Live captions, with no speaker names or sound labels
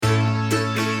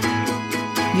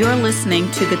You're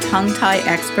listening to the Tongue Tie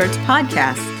Experts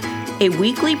podcast, a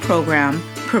weekly program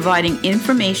providing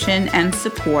information and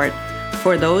support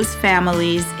for those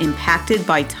families impacted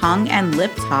by tongue and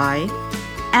lip tie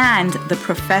and the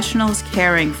professionals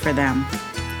caring for them.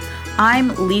 I'm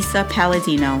Lisa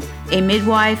Palladino, a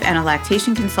midwife and a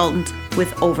lactation consultant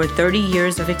with over 30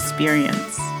 years of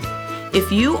experience.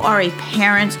 If you are a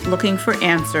parent looking for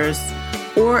answers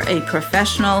or a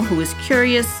professional who is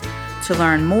curious to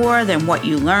learn more than what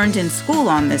you learned in school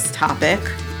on this topic,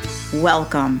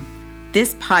 welcome.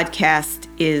 This podcast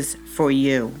is for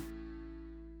you.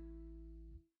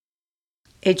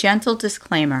 A gentle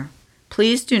disclaimer.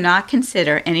 Please do not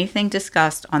consider anything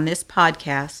discussed on this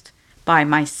podcast by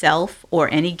myself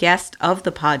or any guest of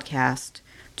the podcast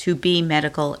to be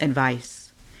medical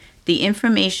advice. The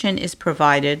information is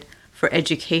provided for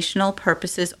educational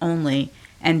purposes only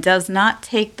and does not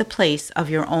take the place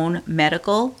of your own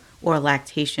medical or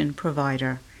lactation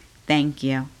provider. Thank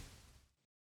you.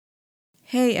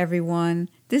 Hey everyone,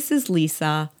 this is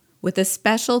Lisa with a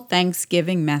special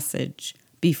Thanksgiving message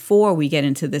before we get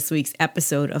into this week's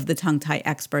episode of the Tongue Tie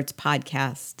Experts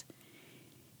podcast.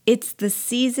 It's the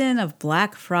season of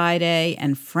Black Friday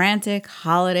and frantic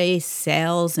holiday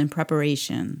sales and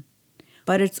preparation,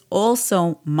 but it's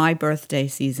also my birthday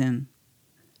season.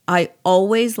 I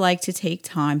always like to take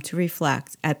time to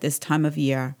reflect at this time of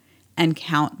year and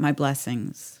count my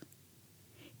blessings.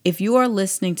 If you are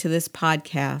listening to this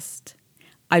podcast,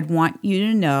 I'd want you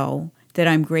to know that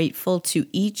I'm grateful to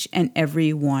each and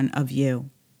every one of you.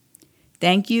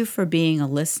 Thank you for being a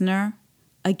listener,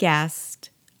 a guest,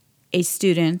 a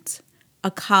student,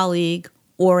 a colleague,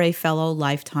 or a fellow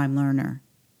lifetime learner.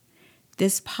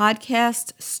 This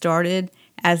podcast started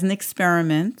as an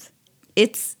experiment.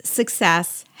 Its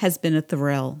success has been a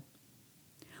thrill.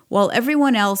 While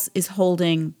everyone else is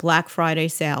holding Black Friday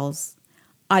sales,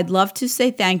 I'd love to say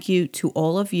thank you to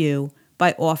all of you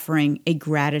by offering a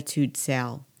gratitude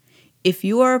sale. If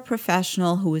you are a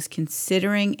professional who is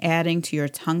considering adding to your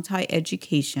tongue tie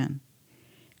education,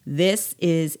 this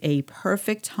is a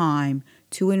perfect time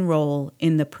to enroll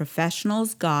in the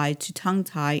Professional's Guide to Tongue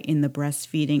Tie in the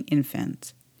Breastfeeding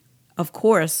Infant. Of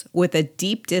course, with a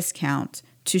deep discount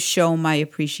to show my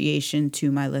appreciation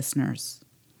to my listeners.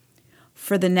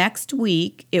 For the next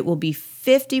week, it will be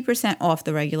 50% off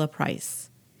the regular price.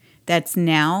 That's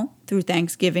now through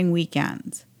Thanksgiving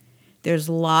weekend. There's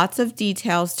lots of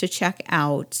details to check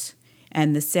out,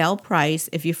 and the sale price,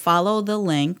 if you follow the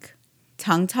link,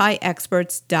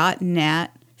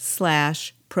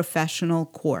 tonguetieexperts.net/professional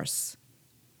course.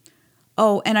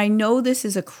 Oh, and I know this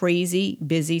is a crazy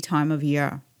busy time of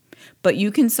year, but you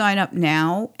can sign up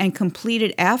now and complete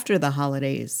it after the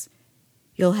holidays.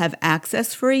 You'll have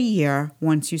access for a year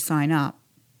once you sign up.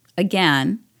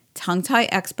 Again,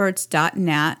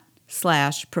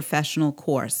 tonguetieexperts.net/professional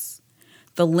course.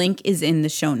 The link is in the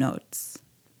show notes.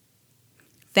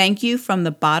 Thank you from the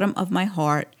bottom of my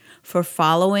heart for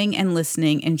following and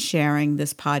listening and sharing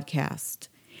this podcast.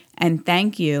 And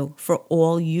thank you for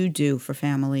all you do for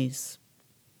families.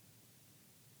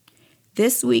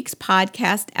 This week's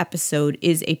podcast episode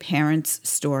is a parent's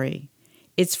story.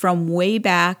 It's from way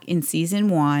back in season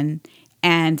 1,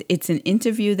 and it's an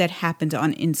interview that happened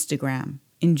on Instagram.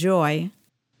 Enjoy.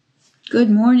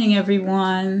 Good morning,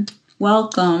 everyone.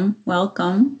 Welcome.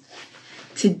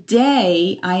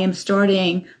 Today, I am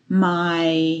starting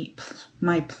my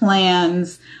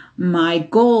plans. My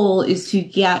goal is to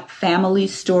get family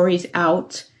stories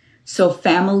out so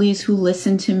families who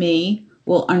listen to me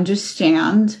will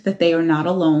understand that they are not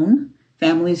alone.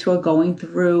 Families who are going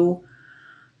through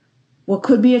what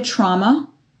could be a trauma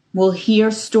will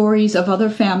hear stories of other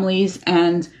families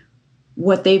and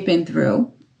what they've been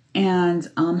through. And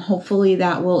hopefully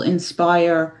that will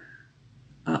inspire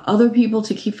other people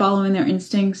to keep following their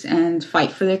instincts and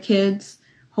fight for their kids.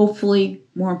 Hopefully,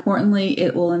 more importantly,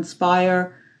 it will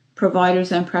inspire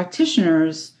providers and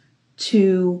practitioners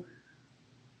to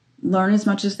learn as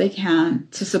much as they can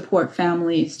to support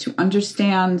families, to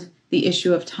understand the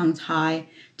issue of tongue tie,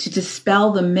 to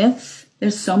dispel the myths.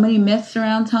 There's so many myths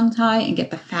around tongue tie, and get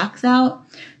the facts out.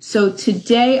 So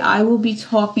today I will be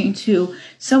talking to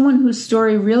someone whose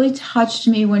story really touched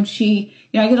me when I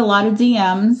get a lot of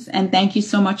DMs, and thank you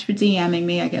so much for DMing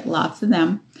me. I get lots of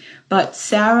them. But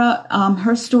Sarah,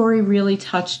 her story really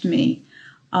touched me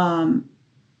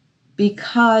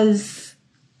because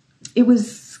it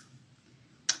was,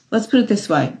 let's put it this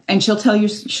way, and she'll tell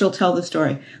the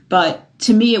story. But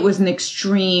to me, it was an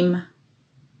extreme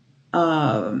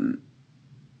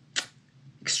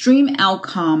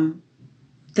outcome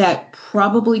that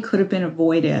probably could have been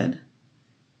avoided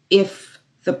if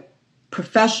the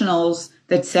professionals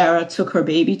that Sarah took her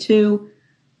baby to,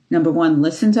 number one,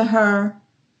 listened to her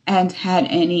and had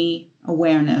any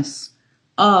awareness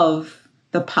of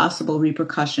the possible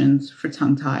repercussions for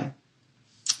tongue tie.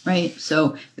 Right?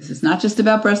 So this is not just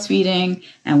about breastfeeding,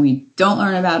 and we don't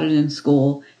learn about it in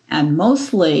school. And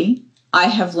mostly, I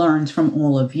have learned from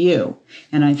all of you.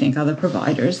 And I think other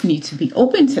providers need to be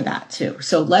open to that too.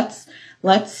 So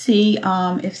let's see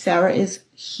if Sarah is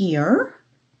here.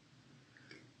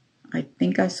 I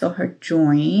think I saw her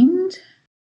joined.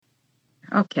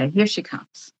 Okay, here she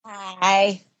comes.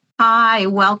 Hi. Hi,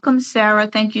 welcome, Sarah.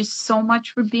 Thank you so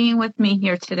much for being with me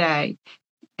here today.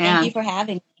 Thank you for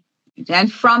having me.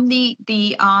 And from the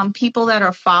people that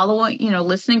are following,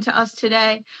 listening to us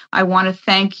today, I want to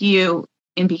thank you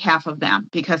in behalf of them,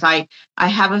 because I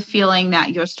have a feeling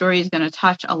that your story is going to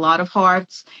touch a lot of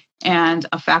hearts and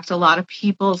affect a lot of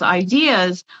people's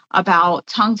ideas about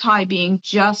tongue tie being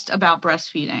just about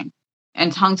breastfeeding,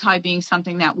 and tongue tie being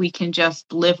something that we can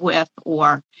just live with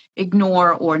or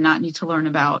ignore or not need to learn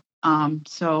about.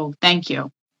 So thank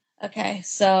you. Okay,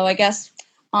 so I guess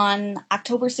on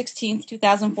October 16th,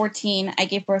 2014, I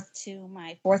gave birth to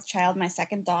my fourth child, my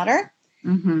second daughter.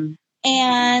 Mm-hmm.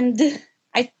 And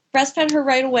I breastfed her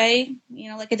right away,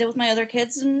 like I did with my other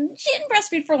kids. And she didn't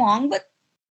breastfeed for long, but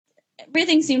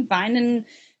everything seemed fine. And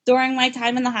during my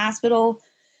time in the hospital,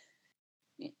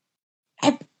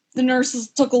 the nurses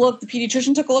took a look, the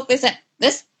pediatrician took a look. They said,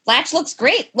 "This latch looks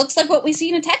great. Looks like what we see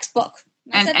in a textbook."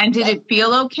 And did it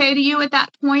feel okay to you at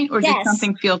that point, or yes. did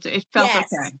something it felt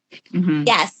yes. okay? Mm-hmm.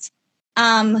 Yes.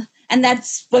 And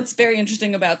that's what's very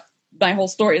interesting about my whole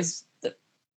story is that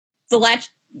the latch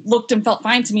looked and felt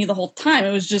fine to me the whole time.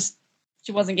 It was just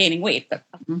she wasn't gaining weight. But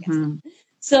mm-hmm.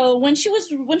 So when she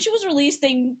was released,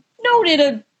 they noted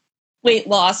a weight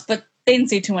loss, but they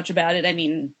didn't say too much about it. I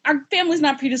mean, our family's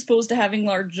not predisposed to having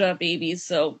large babies,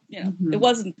 so mm-hmm. It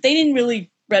wasn't. They didn't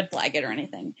really red flag it or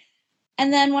anything.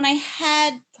 And then when I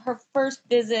had her first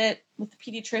visit with the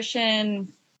pediatrician,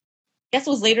 I guess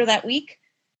it was later that week,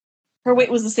 her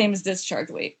weight was the same as discharge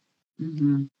weight.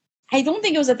 Mm-hmm. I don't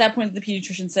think it was at that point that the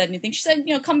pediatrician said anything. She said,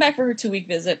 come back for her 2-week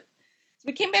visit. So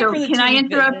we came back for the 2-week visit. Can I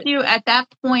interrupt you? At that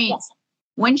point, yes.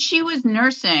 When she was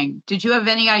nursing, did you have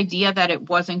any idea that it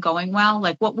wasn't going well?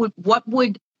 Like, what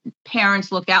would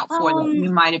parents look out for that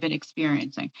you might have been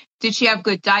experiencing? Did she have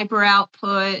good diaper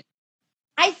output?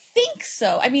 I think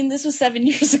so. I mean, this was 7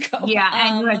 years ago.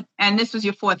 Yeah, and this was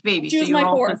your fourth baby. She was my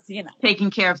fourth,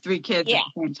 taking care of 3 kids at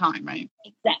the same time, right?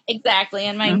 Exactly.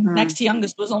 And my next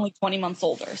youngest was only 20 months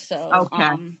older. So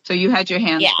okay. So you had your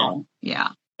hands full. Yeah.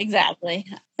 Exactly.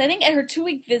 So I think at her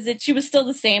 2-week visit, she was still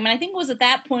the same. And I think it was at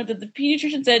that point that the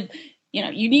pediatrician said,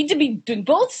 you need to be doing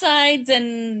both sides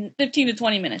in 15 to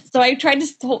 20 minutes. So I tried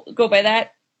to go by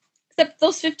that, except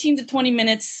those 15 to 20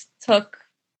 minutes took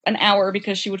an hour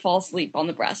because she would fall asleep on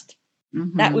the breast.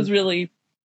 Mm-hmm. That was really,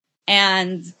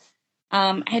 and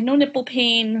I had no nipple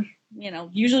pain.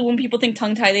 Usually when people think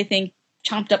tongue tie, they think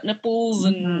chomped up nipples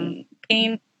and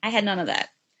pain. I had none of that.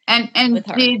 And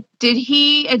did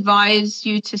he advise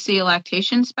you to see a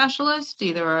lactation specialist,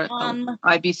 either a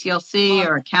IBCLC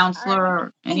or a counselor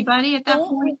or anybody at that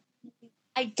point?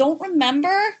 I don't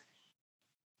remember.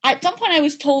 At some point I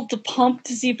was told to pump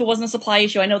to see if it wasn't a supply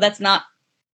issue. I know that's not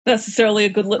necessarily a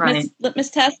good litmus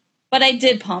test, but I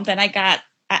did pump and I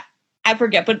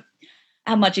forget but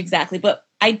how much exactly, but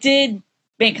I did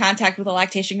make contact with a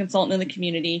lactation consultant in the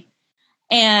community,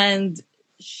 and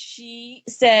she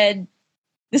said,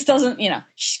 this doesn't,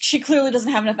 she clearly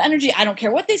doesn't have enough energy. I don't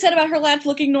care what they said about her latch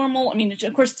looking normal. I mean,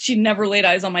 of course, she never laid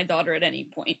eyes on my daughter at any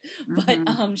point.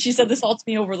 But she said this all to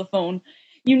me over the phone.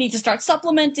 You need to start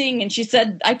supplementing. And she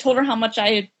said, I told her how much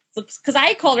because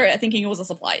I called her thinking it was a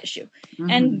supply issue. Mm-hmm.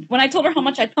 And when I told her how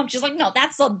much I pumped, she's like, no,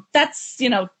 that's gold.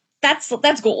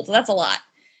 That's a lot.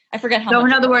 I forget how much. So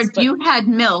in other words, you had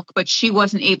milk, but she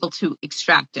wasn't able to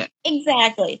extract it.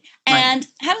 Exactly. Right. And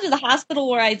having to the hospital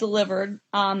where I delivered,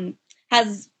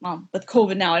 with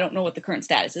COVID now, I don't know what the current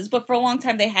status is, but for a long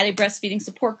time they had a breastfeeding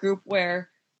support group where,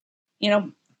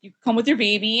 you come with your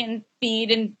baby and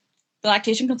feed, and the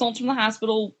lactation consultants from the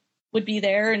hospital would be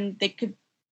there and they could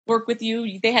work with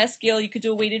you. They had a scale, you could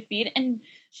do a weighted feed, and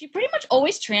she pretty much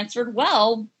always transferred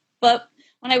well. But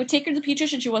when I would take her to the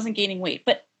pediatrician, she wasn't gaining weight.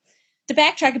 But to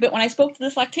backtrack a bit, when I spoke to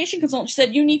this lactation consultant, she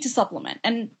said, you need to supplement,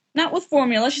 and not with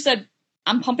formula. She said,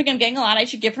 I'm pumping, I'm getting a lot. I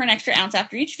should give her an extra ounce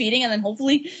after each feeding, and then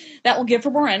hopefully that will give her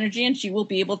more energy and she will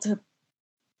be able to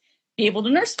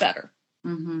nurse better.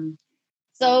 Mm-hmm.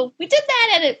 So we did that,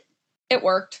 and it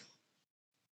worked.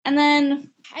 And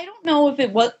then I don't know if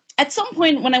it was at some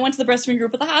point when I went to the breastfeeding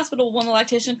group at the hospital, one of the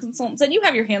lactation consultants said, you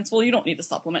have your hands full. You don't need to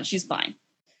supplement. She's fine.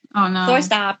 Oh, no. So I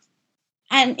stopped.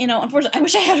 And, unfortunately, I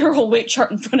wish I had her whole weight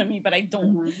chart in front of me, but I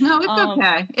don't. Mm-hmm. No, it's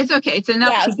okay. It's okay. It's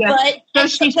enough to get. So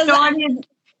she started,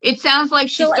 it sounds like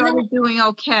she started doing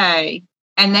okay,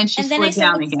 and then she slid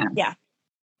down again. Yeah.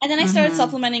 And then I started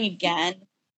supplementing again.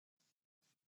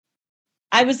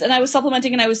 I was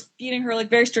supplementing, and I was feeding her, like,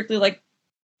 very strictly, like,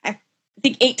 I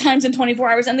think 8 times in 24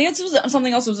 hours. And the answer was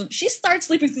something else. She started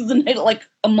sleeping through the night at, like,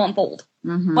 a month old.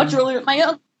 Much earlier.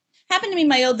 Happened to me,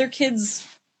 my other kids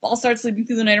all started sleeping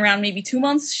through the night around maybe 2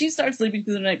 months. She started sleeping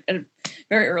through the night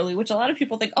very early, which a lot of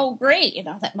people think, oh, great,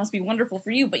 that must be wonderful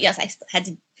for you. But yes, I had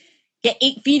to get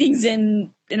 8 feedings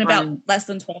in about less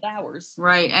than 12 hours.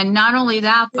 Right. And not only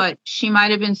that, but she might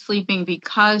have been sleeping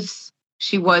because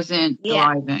she wasn't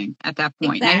thriving at that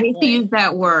point. Exactly. And I hate to use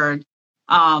that word,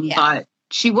 but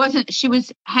she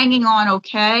was hanging on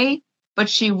okay, but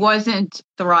she wasn't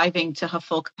thriving to her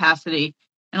full capacity.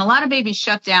 And a lot of babies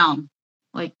shut down.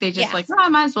 Like, they just I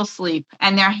might as well sleep.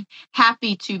 And they're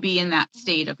happy to be in that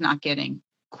state of not getting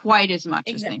quite as much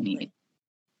as they need.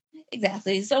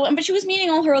 Exactly. So, but she was meeting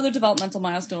all her other developmental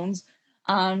milestones.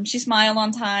 She smiled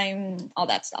on time, all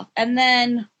that stuff. And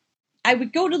then I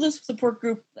would go to this support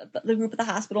group, the group at the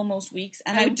hospital most weeks,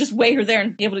 and I would just weigh her there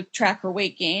and be able to track her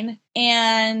weight gain.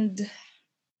 And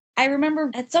I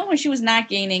remember at some point she was not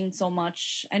gaining so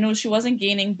much. I know she wasn't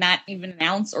gaining not even an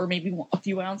ounce or maybe a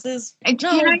few ounces. Can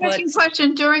I ask you a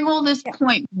question? During all this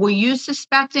point, were you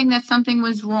suspecting that something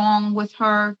was wrong with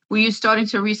her? Were you starting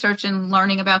to research and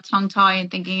learning about tongue tie and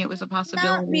thinking it was a possibility?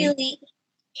 Not really.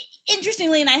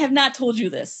 Interestingly, and I have not told you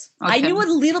this. Okay. I knew a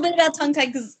little bit about tongue tie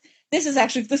because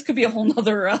this could be a whole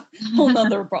nother, I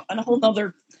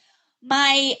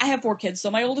have 4 kids. So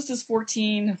my oldest is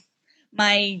 14.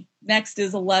 My next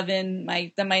is 11.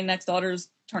 My next daughter's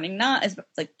turning 9, and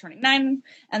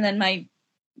then the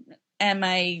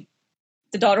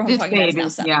daughter who I'm talking about is now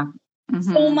 7. Yeah.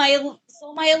 Mm-hmm. So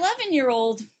my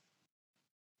 11-year-old,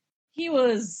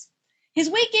 his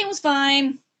weight gain was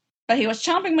fine, but he was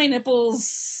chomping my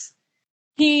nipples.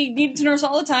 He needed to nurse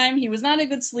all the time. He was not a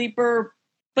good sleeper,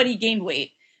 but he gained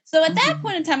weight. So at that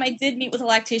point in time, I did meet with a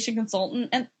lactation consultant,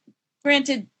 and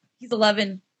granted, he's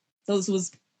 11, so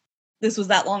this was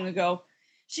that long ago.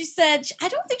 She said, I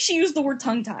don't think she used the word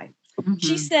tongue tie.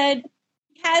 She said,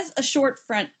 he has a short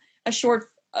frenum,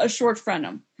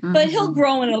 but he'll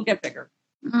grow and it'll get bigger.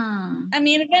 I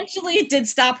mean, eventually it did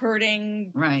stop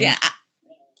hurting. Right. Yeah.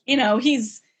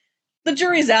 The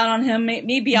jury's out on him.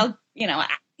 Maybe I'll,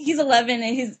 he's 11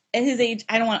 at his age.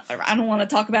 I don't want to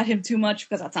talk about him too much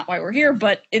because that's not why we're here,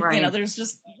 but there's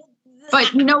just.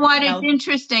 But you know what? It's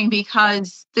interesting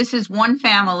because this is one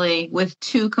family with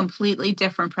 2 completely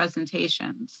different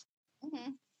presentations.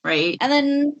 Right. And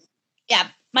then,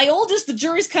 my oldest, the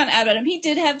jury's kind of out on him. He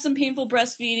did have some painful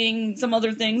breastfeeding, some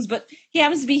other things, but he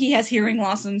has hearing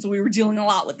loss, and so we were dealing a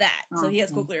lot with that. So he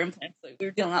has cochlear implants, so we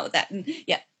were dealing a lot with that. And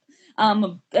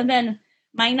and then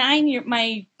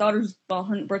my daughter's,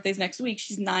 her birthday's next week.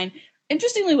 She's 9.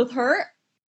 Interestingly, with her,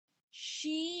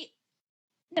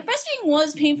 the breastfeeding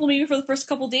was painful maybe for the first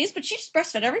couple of days, but she just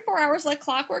breastfed every 4 hours like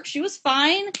clockwork. She was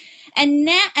fine,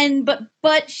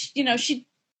 but she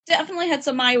definitely had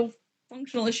some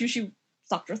myofunctional issues. She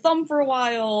sucked her thumb for a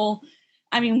while.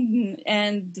 I mean,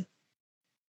 and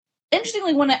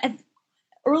interestingly, when I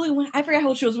forgot how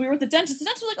old she was, we were at the dentist. The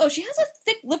dentist was like, "Oh, she has a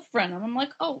thick lip frenum." I'm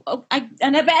like,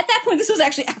 and at that point, this was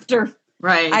actually after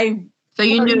So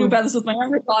you knew about this with my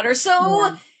younger daughter.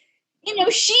 So.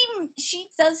 She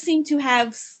does seem to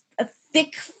have a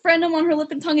thick frenum on her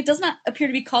lip and tongue. It does not appear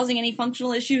to be causing any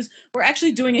functional issues. We're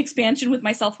actually doing expansion with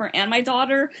myself, her, and my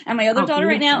daughter, and my other daughter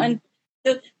right now. And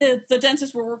the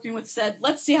dentist we're working with said,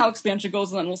 let's see how expansion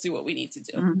goes, and then we'll see what we need to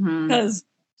do. Because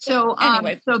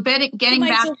anyway, getting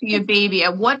back to your baby,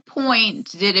 at what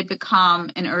point did it become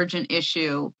an urgent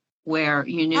issue where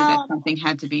you knew that something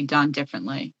had to be done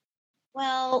differently?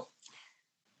 Well,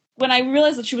 when I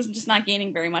realized that she was just not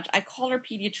gaining very much, I called her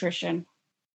pediatrician,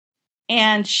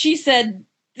 and she said,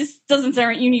 "This doesn't sound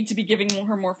right. You need to be giving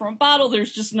her more from a bottle.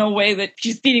 There's just no way that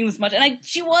she's feeding this much." And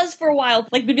she was for a while.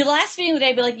 Like, maybe the last feeding of the day,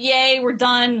 I'd be like, "Yay, we're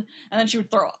done," and then she would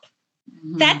throw up.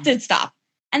 That did stop,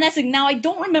 and that's like, now I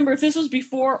don't remember if this was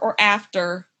before or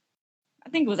after. I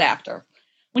think it was after.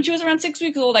 When she was around 6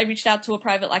 weeks old, I reached out to a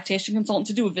private lactation consultant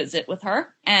to do a visit with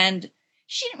her, and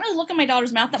she didn't really look at my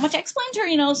daughter's mouth that much. I explained to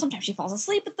her, sometimes she falls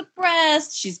asleep at the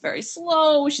breast. She's very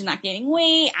slow. She's not gaining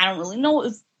weight. I don't really know.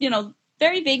 It was,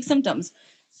 very vague symptoms.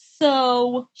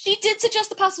 So she did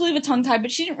suggest the possibility of a tongue tie,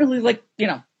 but she didn't really look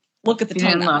at the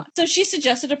tongue that much. So she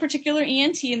suggested a particular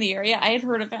ENT in the area. I had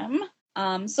heard of him.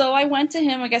 So I went to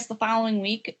him, I guess, the following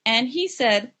week, and he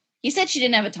said she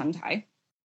didn't have a tongue tie.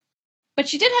 But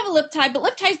she did have a lip tie, but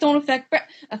lip ties don't affect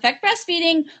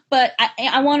breastfeeding. But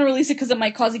I want to release it because it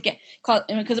might cause a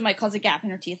gap in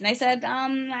her teeth. And I said,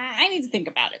 I need to think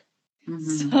about it.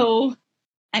 Mm-hmm. So,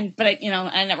 I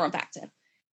never went back to it.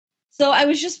 So I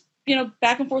was just,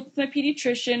 back and forth with my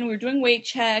pediatrician. We were doing weight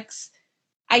checks.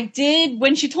 I did,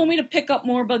 when she told me to pick up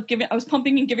more about I was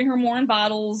pumping and giving her more in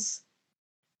bottles.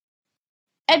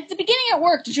 At the beginning it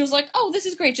worked, and she was like, oh, this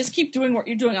is great, just keep doing what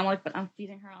you're doing. I'm like, but I'm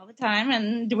feeding her all the time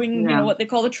and doing, what they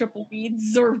call the triple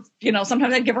feeds, or,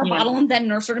 sometimes I'd give her a bottle and then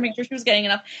nurse her to make sure she was getting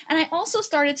enough. And I also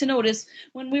started to notice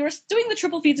when we were doing the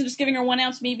triple feeds and just giving her 1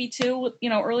 ounce, maybe 2,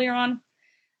 earlier on,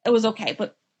 it was okay.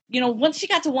 But, once she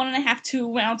got to 1.5,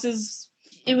 2 ounces,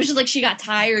 it was just like she got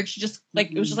tired. She just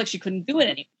it was just like she couldn't do it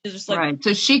anymore. It was just like, right.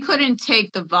 So she couldn't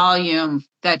take the volume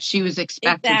that she was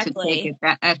expected to take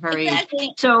at her age.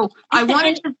 So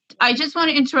I just want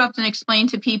to interrupt and explain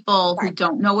to people who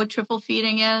don't know what triple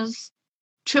feeding is.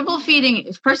 Triple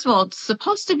feeding, first of all, it's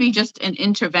supposed to be just an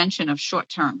intervention of short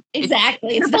term.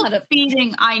 Exactly. It's not a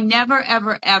feeding. I never,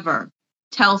 ever, ever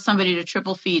tell somebody to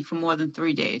triple feed for more than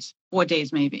 3 days, 4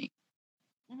 days maybe.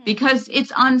 Because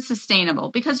it's unsustainable,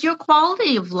 because your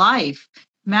quality of life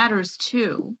matters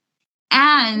too.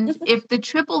 And if the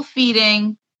triple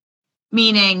feeding,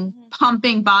 meaning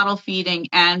pumping, bottle feeding,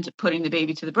 and putting the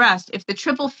baby to the breast, if the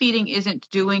triple feeding isn't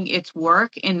doing its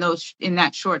work in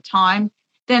that short time,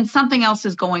 then something else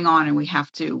is going on, and we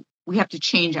have to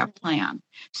change our plan.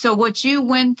 So what you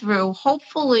went through,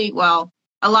 hopefully, well,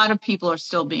 a lot of people are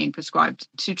still being prescribed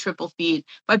to triple feed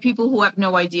by people who have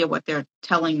no idea what they're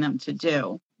telling them to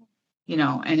do.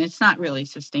 And it's not really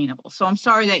sustainable. So I'm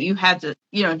sorry that you had to,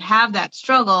 have that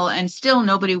struggle, and still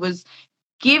nobody was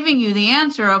giving you the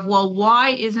answer of, well,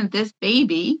 why isn't this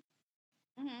baby?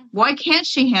 Why can't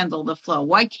she handle the flow?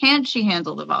 Why can't she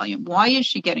handle the volume? Why is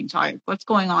she getting tired? What's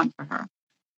going on for her?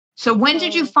 So when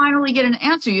did you finally get an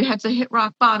answer? You had to hit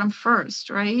rock bottom first,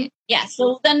 right? Yeah.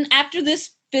 So then after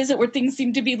this visit where things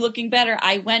seemed to be looking better,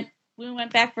 we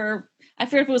went back for, I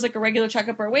forget if it was like a regular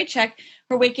checkup or a weight check.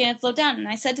 Her weight gain had slowed down. And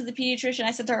I said to the pediatrician,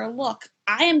 I said to her, look,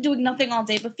 I am doing nothing all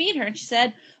day but feed her. And she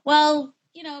said, well,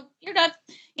 you're not,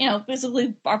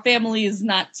 basically our family is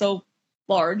not so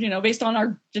large, based on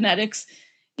our genetics.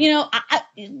 I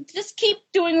just keep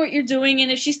doing what you're doing.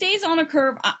 And if she stays on a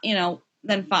curve,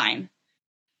 then fine.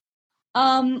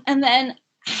 And then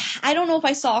I don't know if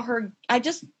I saw her.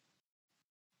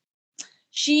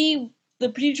 The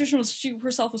pediatrician she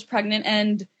herself was pregnant,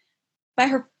 and by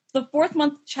the 4th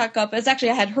month checkup, I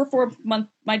had her 4th month,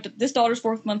 this daughter's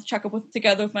 4th month checkup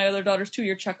together with my other daughter's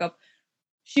 2-year checkup.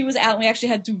 She was out, and we actually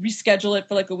had to reschedule it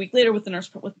for like a week later with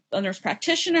a nurse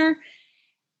practitioner.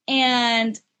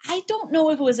 And I don't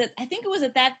know if it was I think it was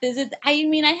at that visit. I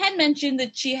mean, I had mentioned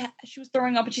that she was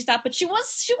throwing up and she stopped, but she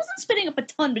wasn't spitting up a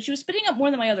ton, but she was spitting up more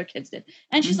than my other kids did.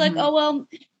 And she's like, oh, well,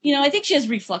 I think she has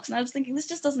reflux. And I was thinking, this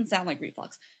just doesn't sound like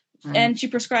reflux. Right. And she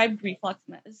prescribed reflux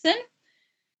medicine.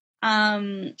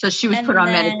 So she was put on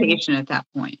medication at that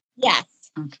point. Yes.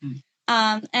 Okay.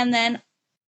 And then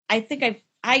I think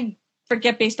I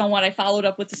forget, based on what I followed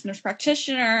up with this nurse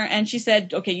practitioner, and she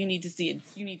said, okay, you need to see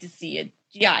a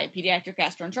GI, a pediatric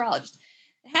gastroenterologist.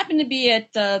 It happened to be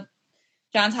at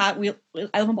Johns Hopkins.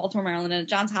 I live in Baltimore, Maryland, and at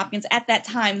Johns Hopkins at that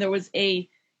time there was a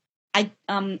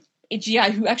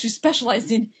GI who actually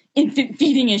specialized in infant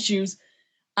feeding issues.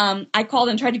 I called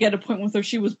and tried to get an appointment with her.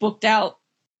 She was booked out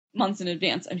months in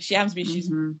advance. I mean, she happens to be she's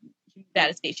bad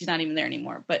at state. She's not even there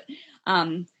anymore. But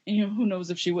and who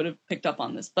knows if she would have picked up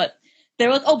on this. But they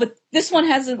were like, oh, but this one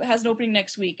has an opening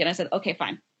next week. And I said, okay,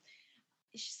 fine.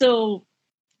 So,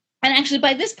 and actually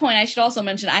by this point, I should also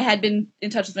mention I had been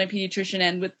in touch with my pediatrician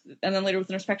and then later with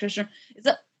the nurse practitioner. Is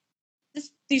that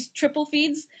these triple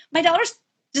feeds? My daughters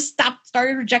just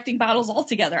started rejecting bottles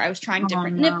altogether. I was trying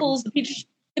different nipples. The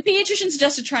pediatrician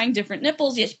suggested trying different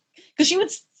nipples. Yes, because she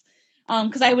would,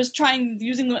 because I was trying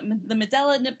using the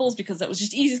Medela nipples because that was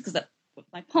just easy because that with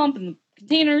my pump and the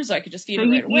containers, so I could just feed her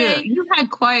right away. You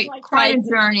had quite a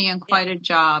journey and quite a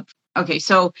job. Okay,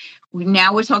 so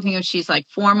now we're talking if she's like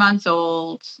 4 months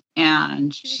old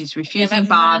and she's refusing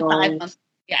bottles. 5 months.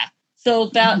 Yeah. So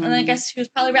about, and I guess she was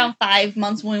probably around 5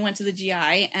 months when we went to the GI,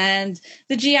 and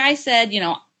the GI said,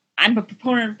 I'm a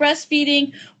proponent of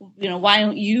breastfeeding. Why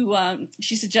don't you?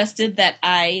 She suggested that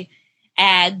I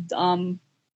add, some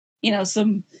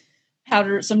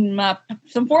powder,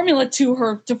 some formula to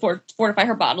her to fortify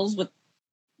her bottles with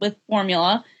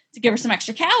formula to give her some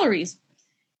extra calories.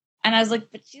 And I was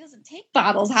like, but she doesn't take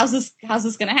bottles. How's this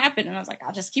going to happen? And I was like,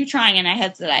 I'll just keep trying. And I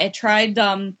had tried,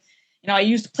 I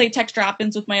used Playtex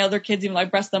drop-ins with my other kids, even though I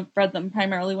breastfed them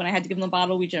primarily. When I had to give them the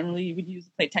bottle, we generally would use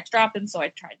Playtex drop-ins. So I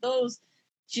tried those.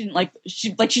 She didn't like,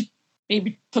 she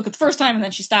maybe took it the first time and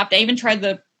then she stopped. I even tried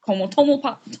the Tomo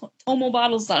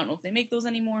bottles. I don't know if they make those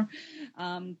anymore.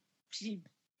 She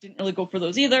didn't really go for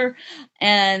those either.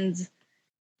 And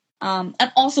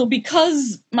also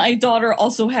because my daughter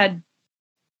also had,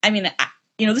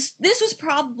 this was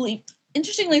probably,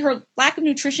 interestingly, her lack of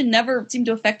nutrition never seemed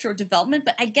to affect her development,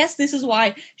 but I guess this is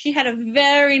why she had a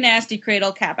very nasty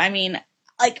cradle cap. I mean,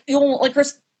 her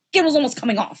skin was almost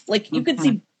coming off. Like, you could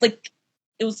see, like,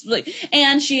 it was like,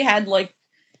 and she had, like,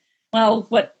 well,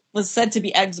 what was said to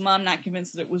be eczema. I'm not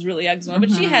convinced that it was really eczema,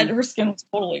 but her skin was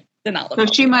totally, did not look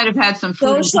so she might have had some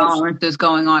food intolerances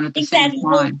going on at the same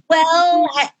time. Well,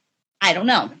 I don't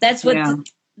know. That's what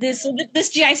this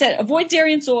GI said. Avoid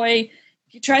dairy and soy.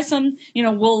 If you try some,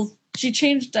 she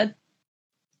changed the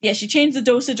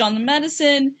dosage on the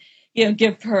medicine.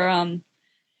 Give her,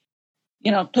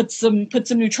 put some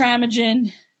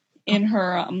Nutramigen in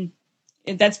her,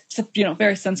 that's,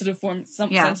 very sensitive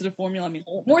sensitive formula. I mean,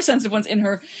 more sensitive ones in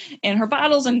her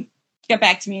bottles, and get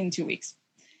back to me in 2 weeks.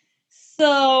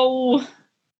 So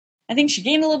I think she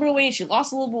gained a little bit of weight. She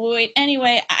lost a little bit of weight.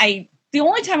 Anyway, the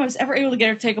only time I was ever able to get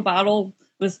her to take a bottle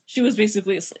was she was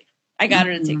basically asleep. I got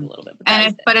her to take a little bit.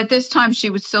 But at this time,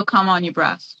 she would still come on your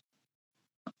breast.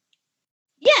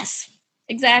 Yes,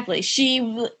 exactly. She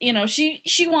wanted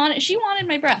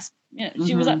my breast.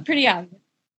 She was pretty obvious.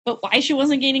 But why she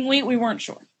wasn't gaining weight, we weren't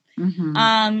sure.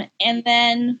 And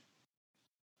then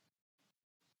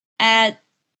I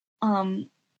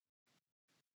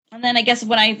guess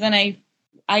when I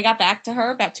got back to her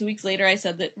about 2 weeks later, I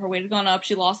said that her weight had gone up.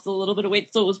 She lost a little bit of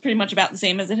weight, so it was pretty much about the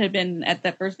same as it had been at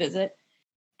that first visit.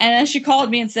 And then she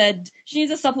called me and said she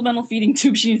needs a supplemental feeding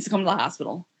tube. She needs to come to the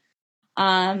hospital.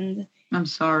 I'm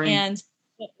sorry. And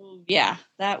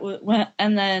that was.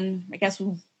 And then I guess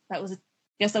that was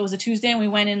a Tuesday, and we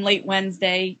went in late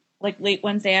Wednesday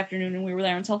afternoon, and we were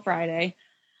there until Friday.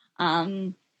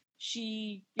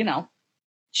 She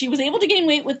was able to gain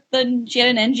weight she had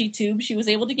an NG tube. She was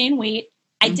able to gain weight.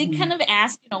 I did kind of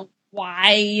ask,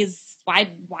 why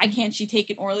can't she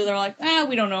take it orally? They're like,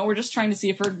 we don't know. We're just trying to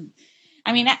see if her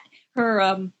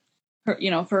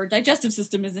digestive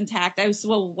system is intact. I was,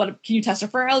 well, what can you test her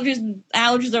for allergies?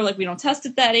 Allergies are like, we don't test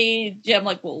at that age. I'm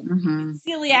like, well,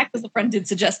 celiac, because a friend did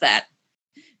suggest that.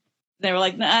 They were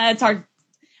like, nah, it's hard.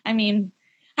 I mean,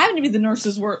 having to be the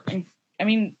nurses were,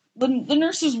 the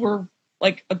nurses were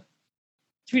like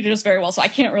treated us very well, so I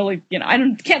can't really,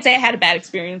 can't say I had a bad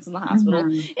experience in the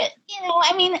hospital.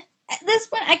 At this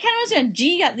point, I kind of was in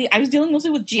GI. I was dealing mostly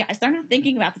with GI. I started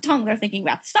thinking about the tongue. They're thinking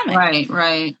about the stomach.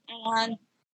 Right.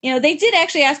 And, they did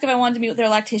actually ask if I wanted to meet with their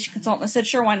lactation consultant. I said,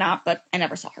 sure, why not? But I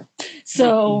never saw her.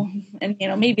 So, and,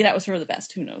 maybe that was for the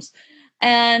best. Who knows?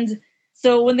 And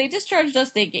so when they discharged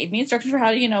us, they gave me instructions for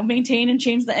how to, maintain and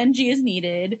change the NG as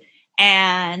needed.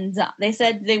 And they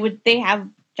said they have,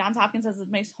 Johns Hopkins has a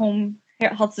nice home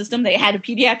health system. They had a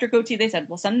pediatric OT. They said,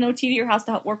 we'll send an OT to your house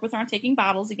to help work with her on taking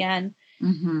bottles again.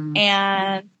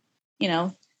 And,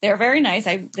 they're very nice.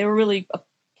 They were really a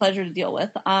pleasure to deal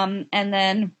with. And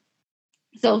then,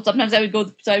 so sometimes I would go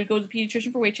to the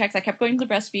pediatrician for weight checks. I kept going to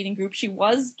the breastfeeding group. She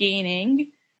was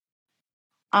gaining.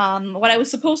 What I was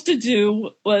supposed to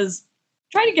do was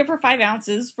try to give her 5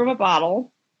 ounces from a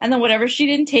bottle, and then whatever she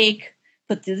didn't take,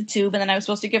 put through the tube. And then I was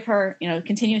supposed to give her,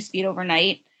 continuous feed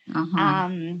overnight.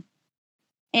 And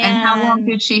how long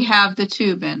did she have the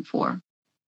tube in for?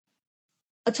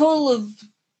 A total of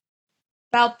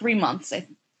about 3 months.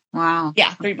 Wow.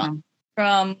 Yeah, 3 months.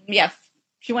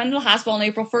 She went to the hospital on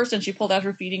April 1st, and she pulled out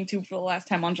her feeding tube for the last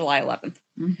time on July 11th.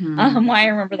 Why I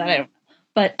remember that, I don't know.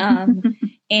 But,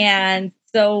 and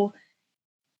so,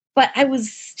 but I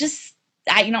was just,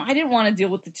 I didn't want to deal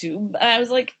with the tube. I was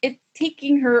like, it's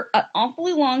taking her an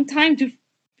awfully long time to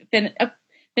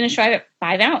finish 5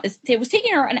 ounces. It was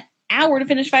taking her an hour to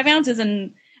finish 5 ounces,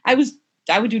 and I would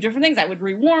do different things. I would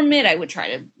rewarm it. I would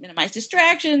try to minimize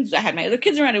distractions. I had my other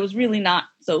kids around. It was really not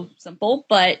so simple,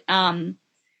 but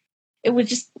it would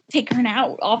just take her an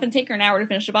hour to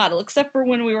finish a bottle, except for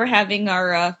when we were having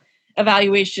our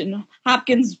evaluation.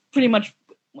 Hopkins pretty much,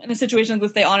 in a situation like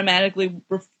this, they automatically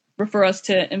refer us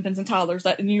to infants and toddlers.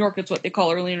 That in New York, it's what they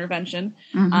call early intervention.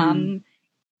 And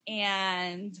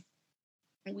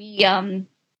we,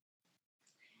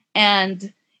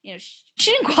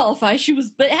 she didn't qualify.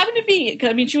 But it happened to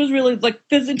be, she was really like,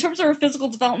 in terms of her physical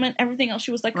development, everything else,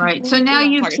 she was like, right. So now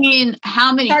you've seen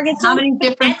how many different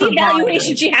at the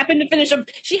evaluation, she happened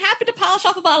to polish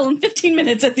off a bottle in 15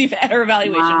 minutes at her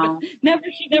evaluation. Wow. But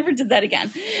she never did that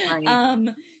again.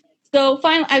 Right. So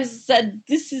finally I said,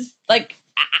 this is like,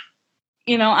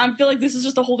 I feel like this is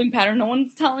just a holding pattern. No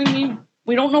one's telling me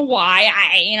We don't know why.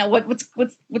 What's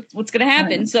going to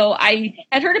happen. Right. So I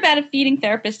had heard about a feeding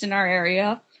therapist in our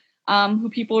area who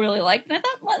people really liked. And I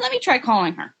thought, well, let me try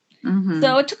calling her. Mm-hmm.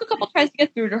 So it took a couple tries to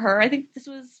get through to her. I think this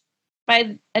was by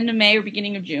the end of May or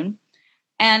beginning of June.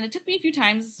 And it took me a few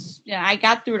times. I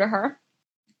got through to her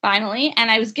finally. And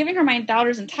I was giving her my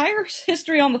daughter's entire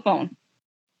history on the phone.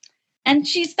 And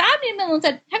she stopped me in the middle and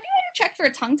said, have you ever checked for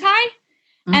a tongue tie?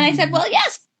 Mm-hmm. And I said, well,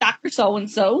 yes, Dr.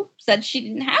 So-and-so said she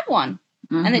didn't have one.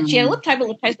 Mm-hmm. And that she had a lip tie, but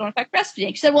lip ties don't affect breastfeeding.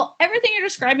 She said, well, everything you're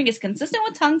describing is consistent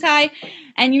with tongue tie,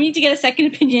 and you need to get a second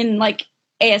opinion, like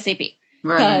ASAP.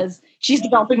 Because she's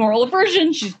developing oral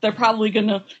aversion. They're probably going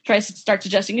to try to start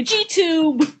suggesting a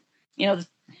G-tube.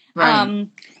 Right.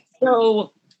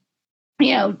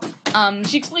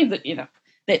 She explained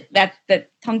that, that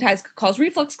tongue ties could cause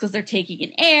reflux because they're taking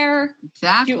in air.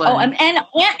 Exactly.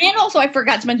 And also I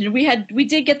forgot to mention we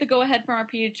did get the go ahead from our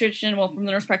pediatrician, from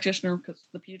the nurse practitioner, because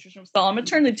the pediatrician was still on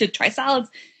maternity, to try solids.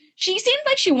 She seemed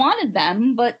like she wanted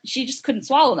them, but she just couldn't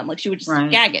swallow them. Like she would just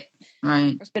gag it,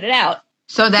 or spit it out.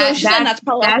 So that's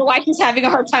probably why she's having a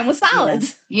hard time with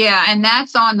solids. Yeah, and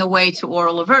that's on the way to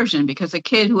oral aversion, because a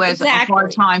kid who has a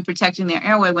hard time protecting their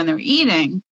airway when they're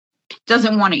eating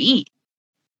doesn't want to eat.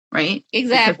 Right?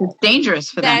 Exactly. Because it's dangerous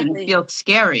for them and it feels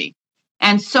scary.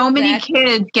 And so many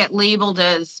kids get labeled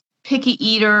as picky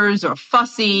eaters or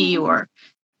fussy or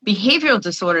behavioral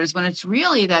disorders, when it's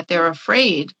really that they're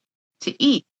afraid to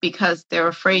eat because they're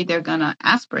afraid they're going to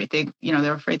aspirate.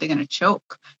 They're afraid they're going to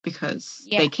choke because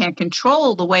they can't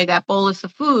control the way that bolus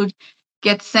of food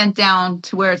gets sent down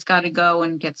to where it's got to go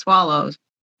and get swallowed.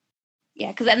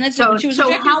 Yeah, because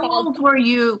so how old were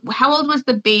you? How old was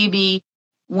the baby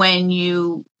when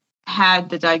you had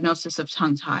the diagnosis of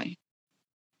tongue tie?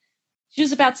 She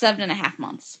was about 7.5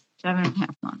 months.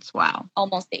 7.5 months. Wow.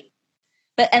 Almost 8.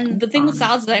 But the thing with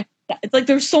solids it's like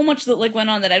there's so much that went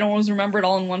on that I don't always remember it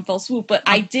all in one fell swoop. But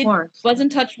I was in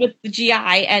touch with the GI,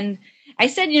 and I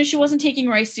said, she wasn't taking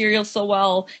rice cereal so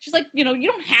well. She's like, you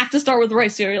don't have to start with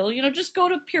rice cereal. Just go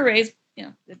to purees. So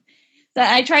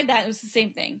I tried that. It was the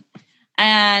same thing.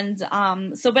 And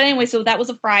so that was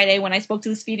a Friday when I spoke to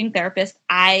this feeding therapist.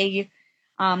 I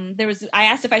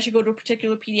asked if I should go to a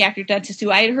particular pediatric dentist who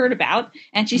I had heard about,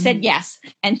 and she said yes.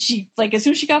 And she, as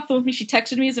soon as she got through with me, she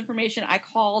texted me his information. I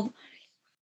called.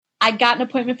 I got an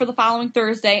appointment for the following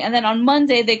Thursday, and then on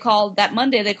Monday they called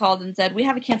and said, we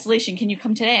have a cancellation. Can you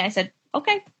come today? And I said,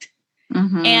 okay.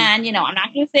 Mm-hmm. And, I'm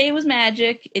not going to say it was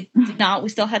magic. It did not. We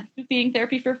still had feeding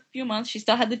therapy for a few months. She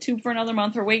still had the tube for another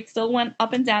month. Her weight still went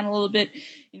up and down a little bit.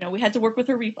 We had to work with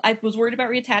her. I was worried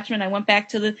about reattachment. I went back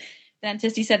to the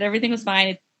dentist. He said everything was fine.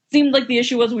 It seemed like the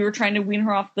issue was we were trying to wean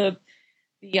her off the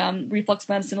reflux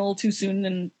medicine a little too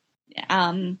soon.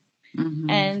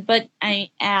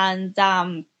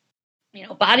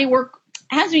 Body work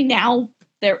has me now.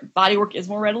 Their body work is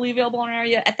more readily available in our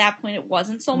area. At that point, it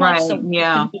wasn't so much. So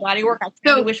body work. I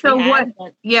really wish we had.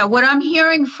 What I'm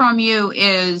hearing from you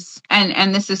is,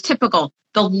 and this is typical,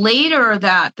 the later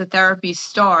that the therapies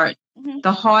start,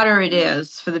 the harder it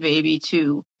is for the baby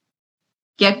to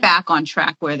get back on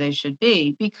track where they should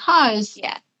be, because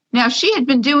now she had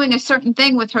been doing a certain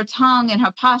thing with her tongue and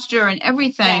her posture and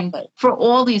everything for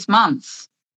all these months,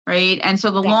 right? And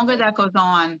so the longer that goes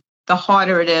on, the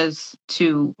harder it is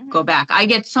to go back. I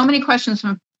get so many questions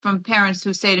from parents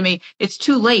who say to me, it's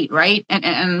too late, right?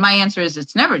 And my answer is,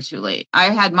 it's never too late. I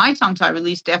had my tongue tie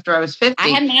released after I was 50. I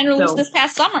had mine released this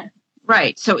past summer.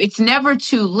 Right. So it's never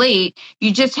too late.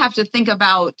 You just have to think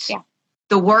about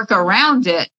the work around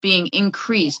it being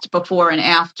increased before and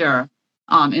after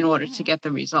in order to get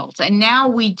the results. And now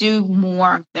we do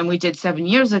more than we did 7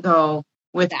 years ago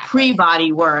with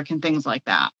pre-body work and things like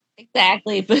that.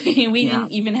 Exactly. But we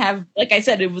didn't even have, like I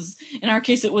said, it was, in our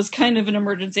case, it was kind of an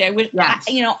emergency. I wish, we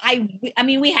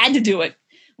had to do it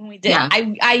when we did. Yeah.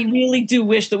 I really do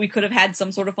wish that we could have had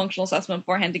some sort of functional assessment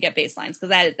beforehand to get baselines, because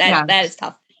that is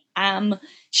tough.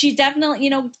 She definitely,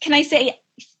 can I say,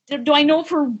 do I know if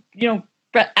her,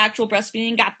 actual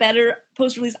breastfeeding got better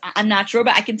post-release? I'm not sure,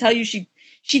 but I can tell you she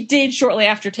did shortly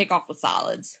after take off with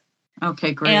solids.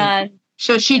 Okay, great. And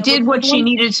so she did what she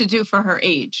needed to do for her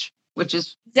age, which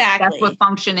is that's what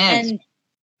function is.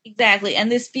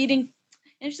 And this feeding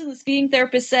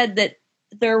therapist said that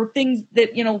there were things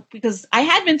that, because I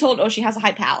had been told, she has a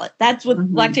high palate. That's what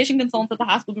lactation consultants at the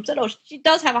hospital group said. She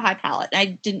does have a high palate. I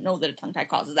didn't know that a tongue tie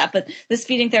causes that, but this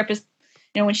feeding therapist,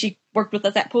 when she worked with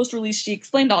us at post-release, she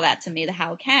explained all that to me,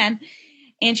 how it can.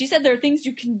 And she said there are things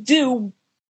you can do,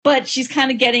 but she's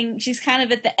kind of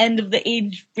at the end of the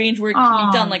age range where it can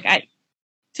be done.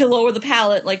 To lower the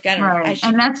palate, I don't know.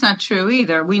 And that's not true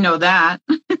either. We know that.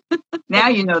 Now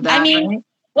you know that. I mean, right?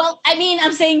 Well, I mean,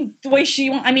 I'm saying the way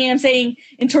I'm saying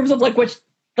in terms of like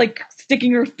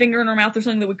sticking her finger in her mouth or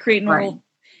something that would create normal.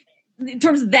 Right. In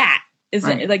terms of that, is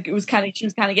right. Like she was kind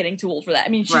of getting too old for that. I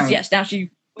mean, now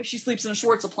she sleeps in a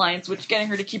Schwartz appliance, which getting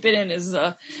her to keep it in is,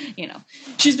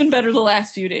 she's been better the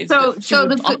last few days. So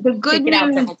the good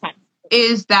news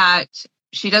is that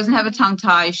she doesn't have a tongue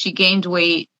tie. She gained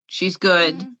weight. She's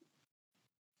good.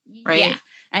 Mm-hmm. Right. Yeah.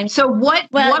 And so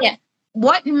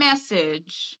what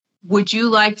message would you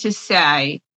like to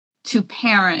say to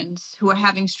parents who are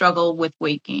having struggle with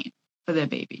weight gain for their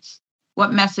babies?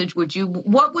 What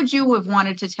would you have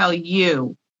wanted to tell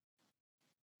you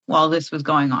while this was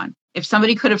going on? If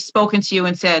somebody could have spoken to you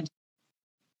and said,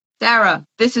 Sarah,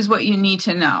 this is what you need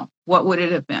to know, what would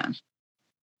it have been?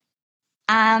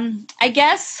 I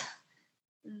guess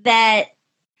that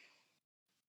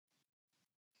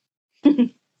it's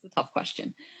a tough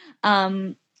question. I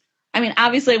mean,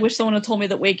 obviously, I wish someone had told me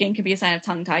that weight gain could be a sign of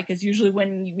tongue tie, because usually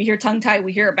when we hear tongue tie,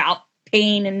 we hear about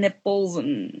pain and nipples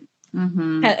and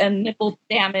nipple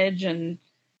damage and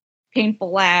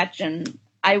painful latch.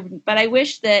 But I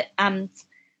wish that,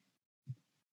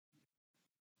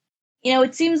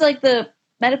 it seems like the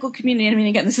medical community, I mean,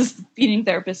 again, this is the feeding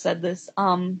therapist said this,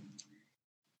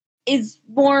 is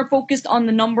more focused on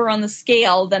the number on the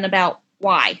scale than about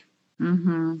why.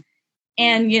 Mm-hmm.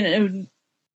 And,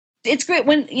 it's great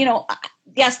when,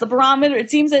 yes, the barometer, it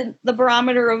seems that the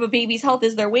barometer of a baby's health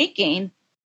is their weight gain.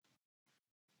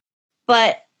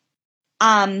 But,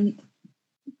 and,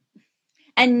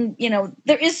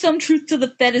 there is some truth to the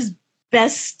fed is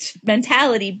best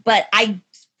mentality, but I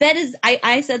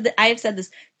have said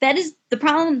this, fed is the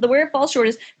problem, where it falls short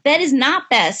is fed is not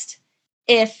best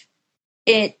if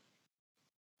it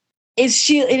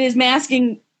is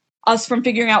masking us from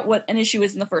figuring out what an issue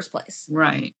is in the first place.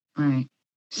 Right.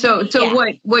 So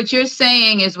what you're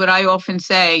saying is what I often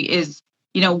say is,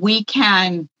 we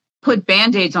can put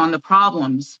Band-Aids on the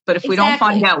problems, but if we don't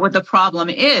find out what the problem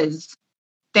is,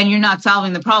 then you're not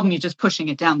solving the problem. You're just pushing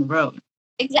it down the road.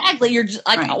 Exactly. You're just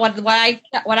like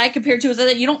what I compare to is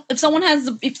that if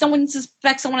someone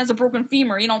suspects someone has a broken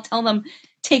femur, you don't tell them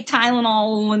take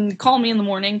Tylenol and call me in the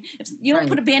morning. You don't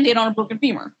put a Band-Aid on a broken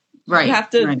femur. Right. You have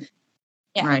to. Right.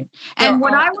 Yeah. Right. And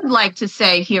what I would like to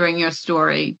say, hearing your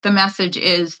story, the message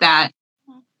is that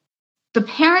the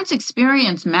parent's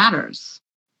experience matters.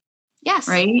 Yes.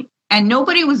 Right. And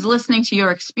nobody was listening to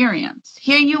your experience.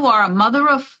 Here you are, a mother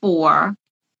of 4,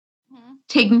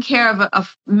 taking care of a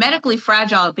medically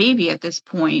fragile baby at this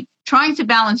point, trying to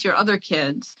balance your other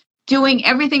kids, doing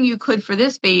everything you could for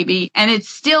this baby. And it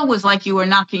still was like you were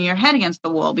knocking your head against the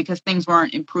wall because things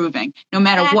weren't improving, no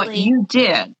matter what you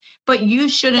did. But you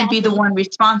shouldn't be the one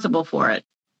responsible for it.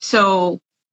 So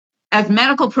as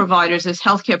medical providers, as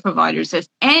healthcare providers, as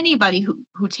anybody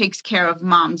who takes care of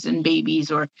moms and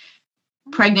babies or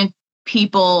pregnant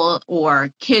people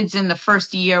or kids in the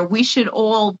first year, we should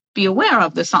all be aware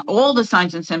of all the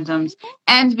signs and symptoms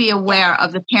and be aware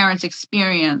of the parent's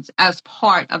experience as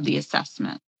part of the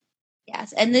assessment.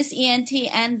 Yes, and this ENT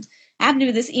and happened to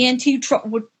be this ENT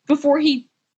before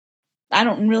I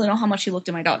don't really know how much he looked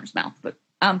in my daughter's mouth, but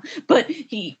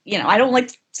he, I don't like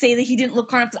to say that he didn't look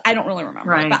hard enough. I don't really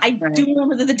remember, but I do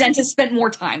remember that the dentist spent more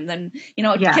time than, Can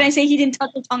I say he didn't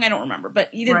touch the tongue? I don't remember,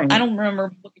 but he didn't. I don't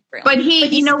remember looking for him. But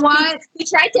you know what? He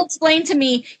tried to explain to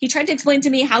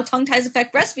me how tongue ties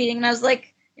affect breastfeeding, and I was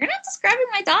like, you're not describing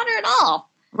my daughter at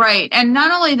all. Right, and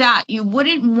not only that, you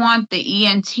wouldn't want the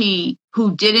ENT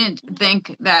who didn't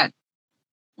think that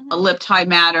a lip tie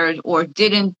mattered or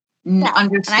didn't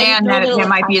understand that there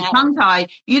might be a tongue tie.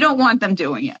 You don't want them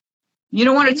doing it. You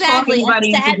don't want to talk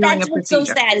anybody into doing that's a what's procedure.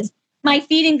 So sad is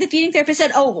the feeding therapist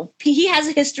said, he has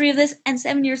a history of this, and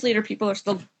 7 years later, people are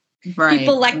still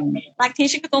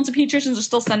lactation consultants and pediatricians are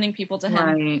still sending people to him.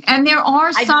 Right, and there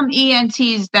are some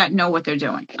ENTs that know what they're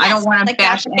doing. Yes, I don't want to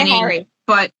bash any.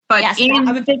 But yes, I'm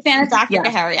a big fan of Dr.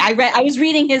 Kahari. I was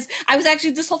reading this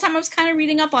whole time I was kind of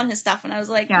reading up on his stuff, and I was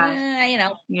like,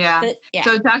 But,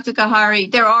 So Dr. Kahari,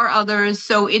 there are others.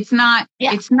 So it's not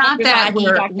that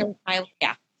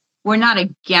we're not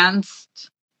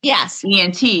against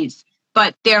ENTs,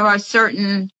 but there are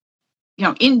certain,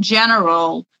 in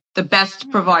general, the best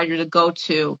provider to go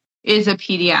to is a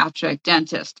pediatric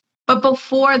dentist. But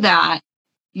before that,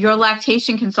 your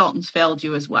lactation consultants failed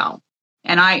you as well.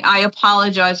 And I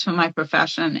apologize for my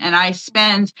profession. And I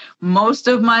spend most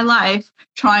of my life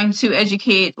trying to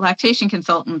educate lactation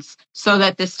consultants so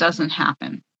that this doesn't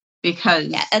happen.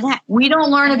 Because we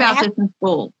don't learn about this in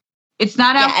school. It's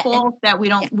not our fault that we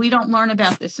don't learn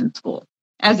about this in school.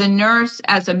 As a nurse,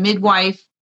 as a midwife,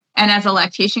 and as a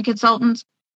lactation consultant,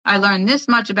 I learned this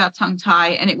much about tongue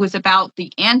tie, and it was about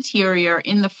the anterior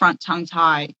in the front tongue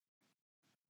tie.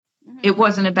 It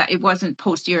wasn't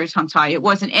posterior tongue tie. It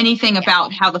wasn't anything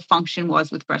about how the function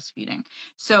was with breastfeeding.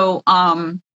 So,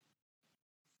 and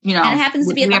it happens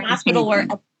to be at the hospital where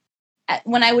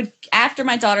after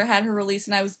my daughter had her release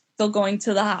and I was still going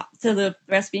to the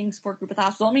breastfeeding support group at the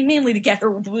hospital. I mean, mainly to get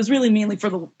her, it was really mainly for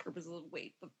the purpose of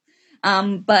weight,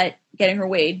 but getting her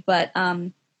weighed. But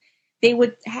they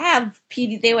would have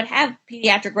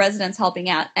pediatric residents helping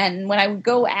out, and when I would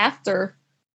go after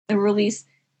the release,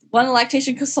 one of the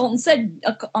lactation consultants said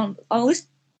on at least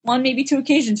one, maybe two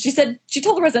occasions, she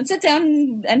told the resident, sit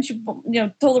down, and she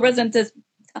told the resident to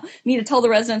tell the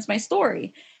residents my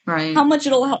story. Right. How much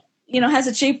it'll help, has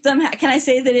it shaped them? Can I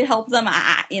say that it helped them?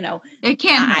 It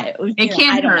can't hurt. It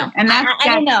can't hurt. And I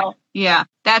don't know. Yeah.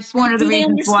 That's one of the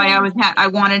reasons why I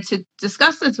wanted to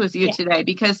discuss this with you today,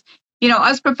 because,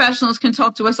 us professionals can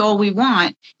talk to us all we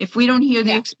want. If we don't hear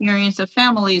the experience of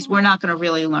families, we're not going to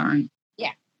really learn.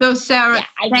 Yeah. So Sarah,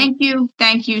 thank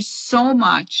you so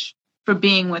much for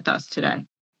being with us today.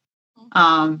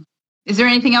 Is there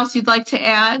anything else you'd like to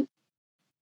add?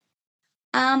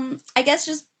 I guess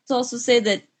just to also say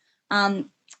that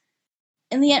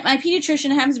in the end, my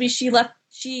pediatrician happens to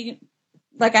be,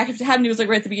 like I had news like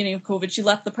right at the beginning of COVID, she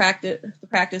left the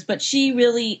practice, but she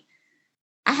really,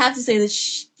 I have to say that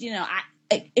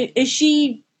is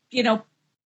she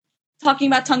talking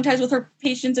about tongue ties with her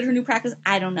patients at her new practice?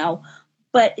 I don't know,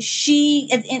 but she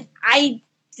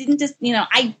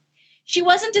she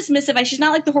wasn't dismissive. She's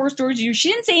not like the horror stories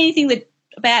she didn't say anything that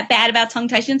bad about tongue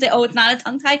tie. She didn't say, oh, it's not a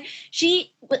tongue tie.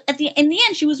 She, in the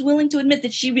end, she was willing to admit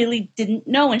that she really didn't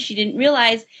know and she didn't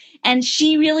realize. And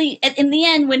she really, in the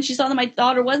end, when she saw that my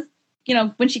daughter was,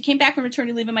 when she came back from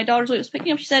maternity leave and my daughter's weight was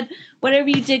picking up, she said, whatever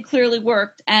you did clearly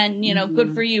worked. And,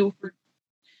 good for you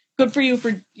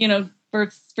for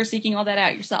seeking all that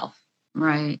out yourself.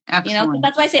 Right. Absolutely.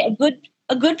 That's why I say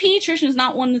a good pediatrician is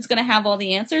not one that's going to have all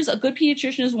the answers. A good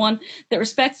pediatrician is one that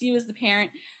respects you as the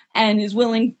parent and is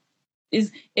willing,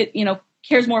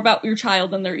 cares more about your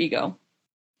child than their ego.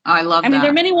 I love that. I mean,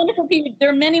 there are many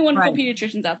wonderful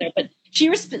pediatricians out there, but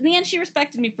in the end, she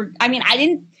respected me for, I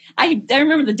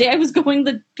remember the day I was going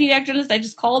to the pediatrician, I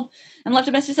just called and left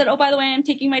a message, said, oh, by the way, I'm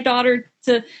taking my daughter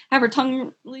to have her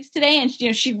tongue released today. And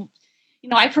she,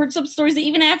 I've heard some stories that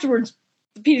even afterwards,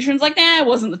 the pediatrician's like, it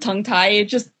wasn't the tongue tie. It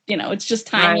just, it's just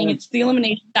timing. Right. It's the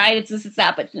elimination diet. It's this, it's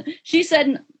that. But she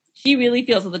said she really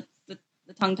feels that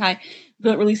the tongue tie,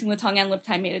 but releasing the tongue and lip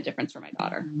tie made a difference for my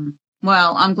daughter.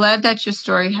 Well, I'm glad that your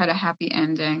story had a happy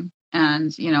ending.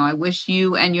 And, I wish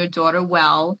you and your daughter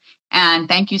well. And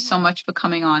thank you so much for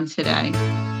coming on today.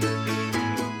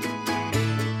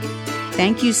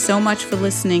 Thank you so much for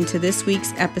listening to this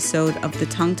week's episode of the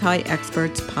Tongue Tie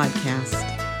Experts podcast.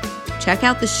 Check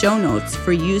out the show notes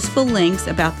for useful links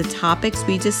about the topics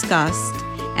we discussed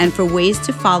and for ways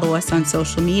to follow us on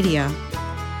social media.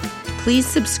 Please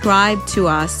subscribe to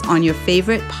us on your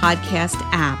favorite podcast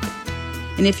app.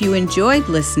 And if you enjoyed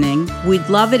listening, we'd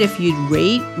love it if you'd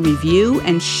rate, review,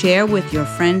 and share with your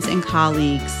friends and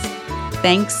colleagues.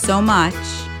 Thanks so much.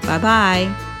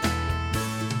 Bye-bye.